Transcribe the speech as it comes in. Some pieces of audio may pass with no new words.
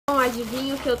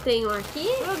adivinham o que eu tenho aqui?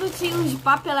 Produtinhos de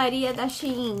papelaria da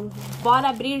SHEIN. Bora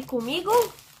abrir comigo?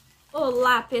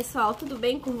 Olá pessoal, tudo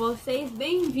bem com vocês?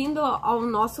 Bem-vindo ao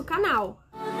nosso canal.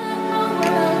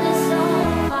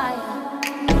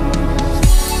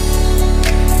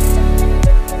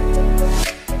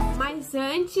 Mas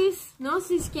antes, não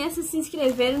se esqueça de se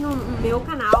inscrever no meu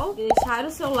canal, deixar o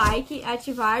seu like,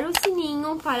 ativar o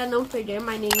sininho para não perder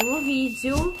mais nenhum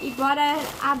vídeo. E bora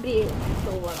abrir.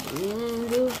 Estou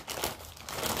abrindo.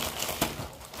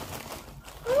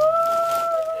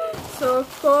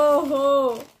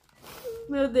 Socorro!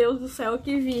 Meu Deus do céu,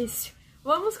 que vício.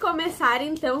 Vamos começar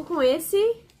então com esse...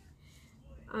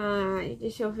 Ai,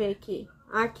 deixa eu ver aqui.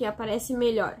 Aqui aparece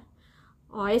melhor.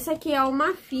 Ó, esse aqui é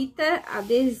uma fita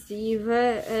adesiva.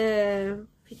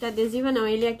 Fita adesiva não,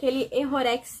 ele é aquele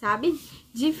Errorex, sabe?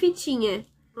 De fitinha.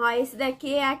 Ó, esse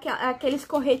daqui é aqueles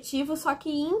corretivos, só que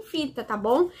em fita, tá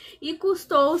bom? E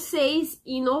custou R$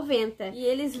 6,90. E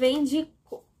eles vêm de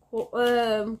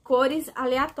cores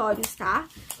aleatórios, tá?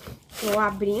 Tô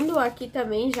abrindo aqui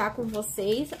também já com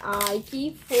vocês. Ai,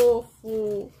 que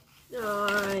fofo.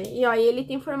 Ai, e ó, ele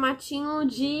tem formatinho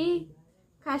de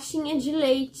caixinha de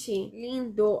leite.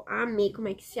 Lindo. Amei como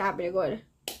é que se abre agora.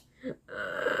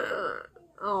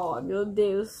 Ó, meu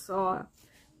Deus, ó.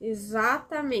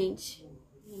 Exatamente.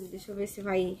 Deixa eu ver se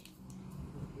vai...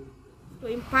 Tô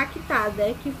impactada,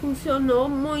 é que funcionou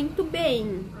muito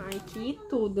bem. Ai, que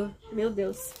tudo. Meu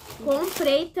Deus.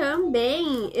 Comprei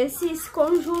também esses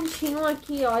conjuntinhos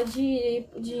aqui, ó,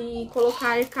 de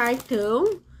colocar cartão.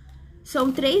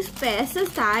 São 3 peças,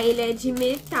 tá? Ele é de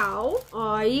metal,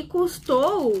 ó, e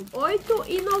custou R$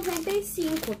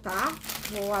 8,95, tá?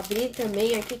 Vou abrir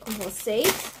também aqui com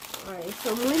vocês. Ó, eles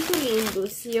são muito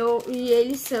lindos e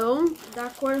eles são da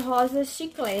cor rosa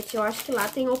chiclete. Eu acho que lá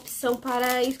tem opção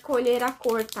para escolher a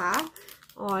cor, tá?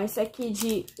 Ó, esse aqui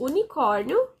de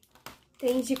unicórnio,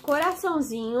 tem de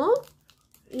coraçãozinho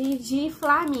e de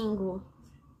flamingo.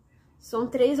 São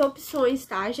 3 opções,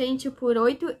 tá, gente? Por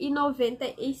R$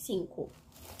 8,95.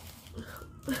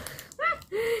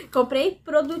 Comprei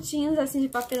produtinhos assim de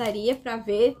papelaria pra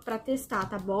ver, pra testar,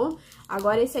 tá bom?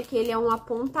 Agora esse aqui, ele é um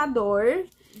apontador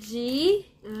de...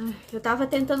 eu tava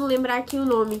tentando lembrar aqui o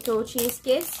nome, que eu tinha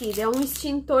esquecido. É um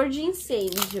extintor de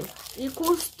incêndio. E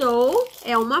custou,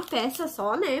 é uma peça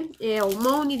só, né? É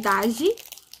uma unidade.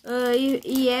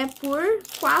 E é por R$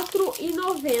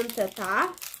 4,90,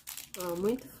 tá? Ó,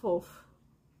 muito fofo.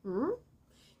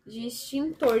 De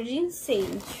extintor de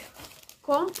incêndio.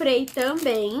 Comprei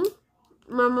também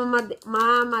uma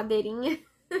madeirinha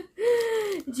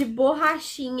de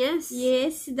borrachinhas. E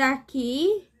esse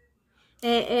daqui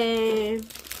é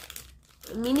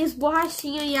minis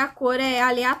borrachinha e a cor é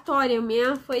aleatória. A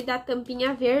minha foi da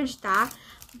tampinha verde, tá?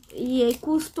 E aí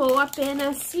custou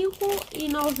apenas R$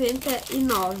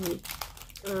 5,99.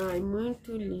 Ai,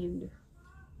 muito lindo.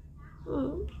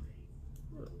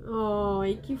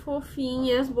 Ai, que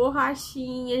fofinhas,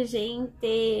 borrachinhas,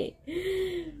 gente.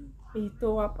 Eu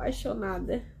tô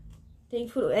apaixonada.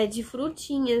 É de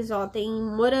frutinhas, ó. Tem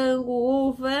morango,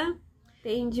 uva,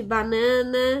 tem de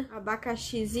banana,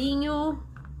 abacaxizinho.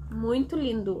 Muito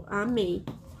lindo, amei.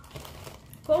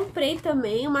 Comprei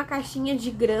também uma caixinha de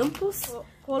grampos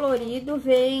colorido.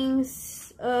 Vem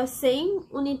 100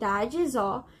 unidades,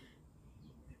 ó.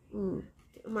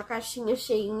 Uma caixinha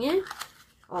cheinha.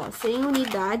 Ó, 100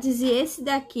 unidades, e esse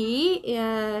daqui,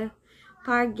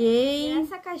 paguei...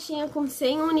 Essa caixinha com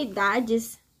 100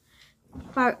 unidades,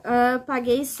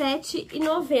 paguei R$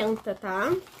 7,90,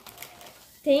 tá?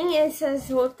 Tem essas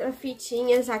outras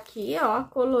fitinhas aqui, ó,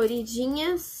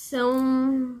 coloridinhas,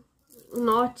 são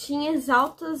notinhas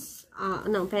altas...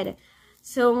 não, pera.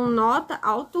 São nota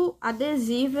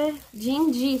autoadesiva de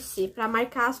índice, pra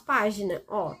marcar as páginas,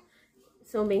 ó.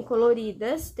 São bem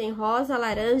coloridas, tem rosa,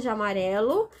 laranja,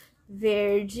 amarelo,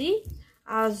 verde,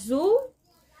 azul,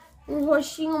 um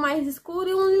roxinho mais escuro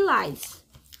e um lilás.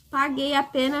 Paguei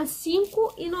apenas R$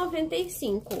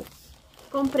 5,95.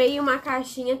 Comprei uma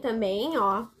caixinha também,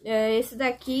 ó. Esse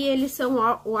daqui, eles são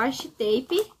washi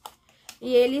tape.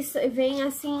 E eles vêm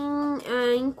assim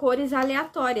em cores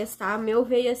aleatórias, tá? Meu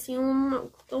veio assim um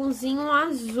tomzinho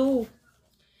azul.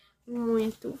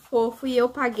 Muito fofo. E eu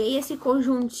paguei esse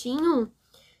conjuntinho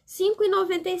R$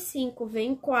 5,95,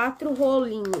 vem 4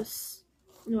 rolinhos.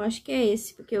 Eu acho que é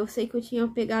esse, porque eu sei que eu tinha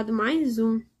pegado mais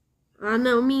um. Ah,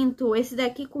 não, minto. Esse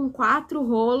daqui com 4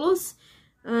 rolos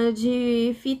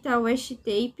de fita washi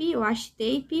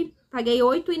tape, paguei R$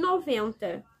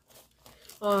 8,90.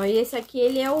 Ó, e esse aqui,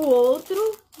 ele é o outro,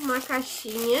 uma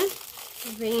caixinha,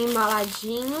 vem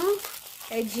embaladinho.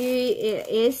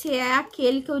 Esse é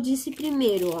aquele que eu disse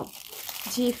primeiro, ó.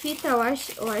 de fita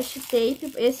washi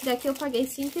tape. Esse daqui eu paguei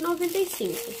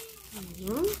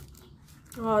R$5,95.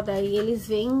 Ó, daí eles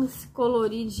vêm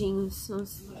coloridinhos.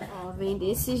 Ó, vem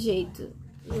desse jeito.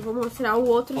 Eu vou mostrar o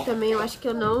outro também, eu acho que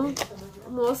eu não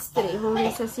mostrei. Vamos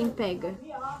ver se assim pega.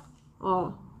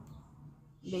 Ó,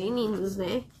 bem lindos,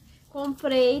 né?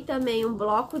 Comprei também um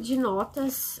bloco de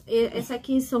notas. Essa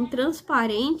aqui são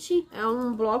transparente. É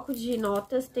um bloco de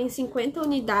notas, tem 50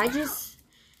 unidades.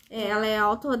 Ela é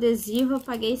autoadesiva, eu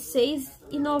paguei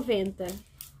R$6,90.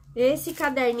 Esse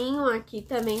caderninho aqui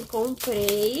também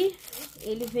comprei.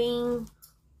 Ele vem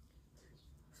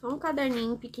só um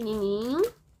caderninho pequenininho.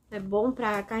 É bom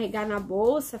pra carregar na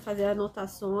bolsa, fazer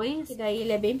anotações. E daí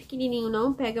ele é bem pequenininho,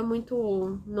 não pega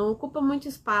muito, não ocupa muito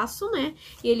espaço, né?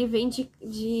 E ele vem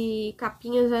de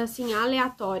capinhas assim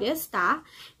aleatórias, tá?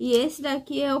 E esse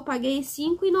daqui eu paguei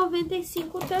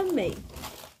R$5,95 também.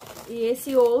 E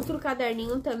esse outro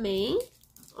caderninho também,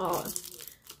 ó,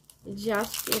 de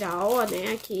aspiral, ó,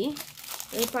 né, aqui.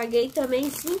 Eu paguei também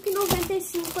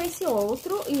R$5,95 esse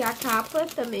outro. E a capa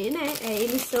também, né?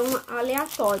 Eles são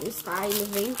aleatórios, tá? Eles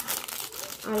vêm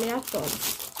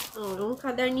aleatórios. Ó, é um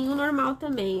caderninho normal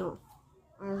também, ó.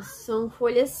 São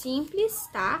folhas simples,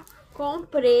 tá?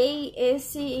 Comprei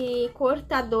esse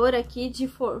cortador aqui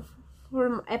de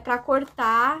é pra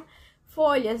cortar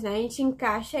folhas, né? A gente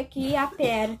encaixa aqui,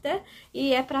 aperta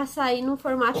e é pra sair no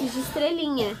formato de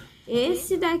estrelinha.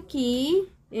 Esse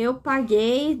daqui eu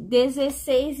paguei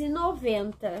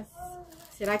R$16,90.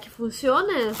 Será que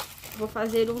funciona? Vou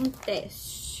fazer um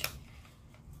teste.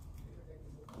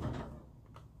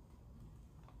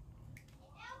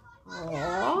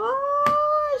 Ó,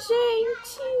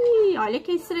 gente! Olha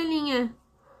que estrelinha.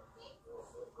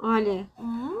 Olha.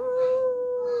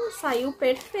 Saiu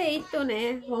perfeito,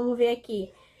 né? Vamos ver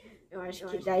aqui. Eu acho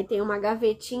que daí tem uma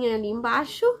gavetinha ali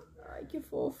embaixo. Ai, que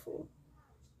fofo.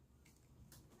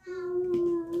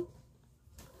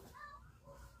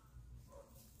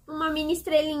 Uma mini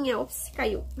estrelinha. Ops,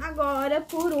 caiu. Agora,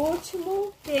 por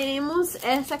último, temos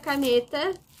essa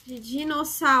caneta de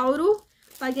dinossauro.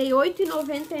 Paguei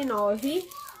R$8,99.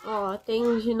 Ó, tem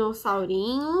um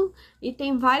dinossaurinho e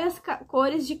tem várias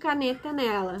cores de caneta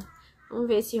nela. Vamos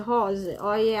ver esse rosa.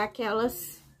 Olha, é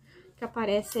aquelas que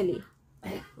aparecem ali.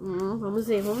 Vamos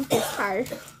ver, vamos testar.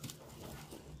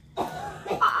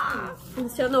 Ah,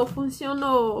 funcionou,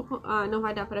 funcionou. Ah, não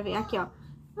vai dar pra ver. Aqui, ó.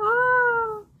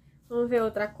 Ah, vamos ver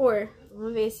outra cor.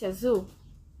 Vamos ver esse azul.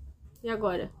 E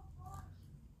agora?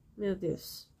 Meu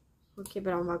Deus. Vou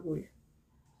quebrar um bagulho.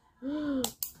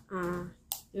 Ah,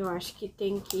 eu acho que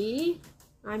tem que...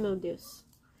 Ai, meu Deus.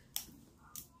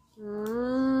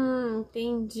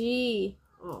 Entendi.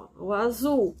 Ó, o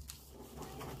azul.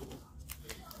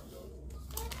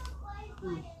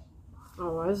 Ó,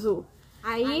 o azul.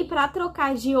 Aí, pra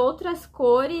trocar de outras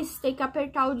cores, tem que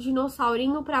apertar o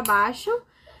dinossaurinho pra baixo,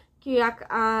 que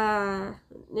a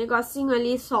negocinho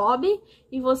ali sobe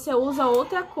e você usa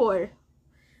outra cor.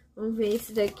 Vamos ver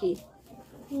esse daqui.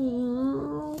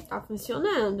 Tá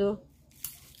funcionando.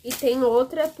 E tem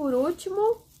outra por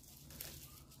último.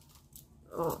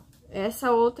 Ó,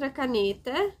 essa outra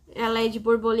caneta, ela é de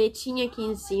borboletinha aqui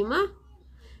em cima.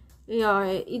 E, ó,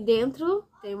 e dentro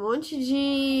tem um monte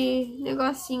de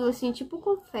negocinho assim, tipo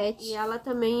confete. E ela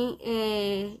também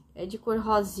é de cor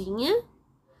rosinha.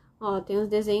 Ó, tem uns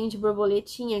desenhos de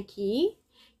borboletinha aqui.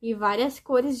 E várias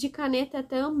cores de caneta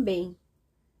também.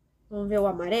 Vamos ver o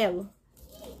amarelo?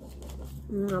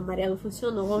 O amarelo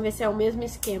funcionou. Vamos ver se é o mesmo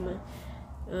esquema.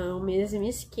 O mesmo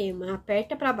esquema.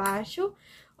 Aperta pra baixo.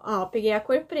 Ó, peguei a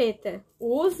cor preta.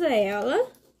 Usa ela.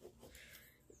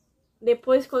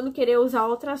 Depois, quando querer usar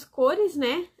outras cores,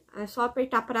 né? É só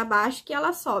apertar pra baixo que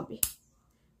ela sobe.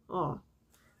 Ó.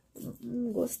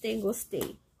 Gostei,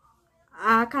 gostei.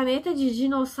 A caneta de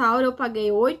dinossauro eu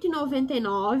paguei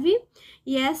R$8,99.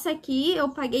 E essa aqui eu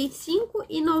paguei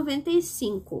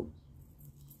R$5,95.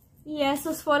 E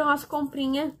essas foram as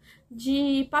comprinhas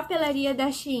de papelaria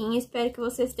da SHEIN. Espero que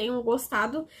vocês tenham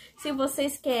gostado. Se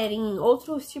vocês querem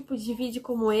outros tipos de vídeo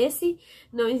como esse,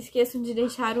 não esqueçam de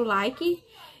deixar o like.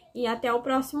 E até o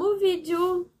próximo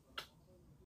vídeo.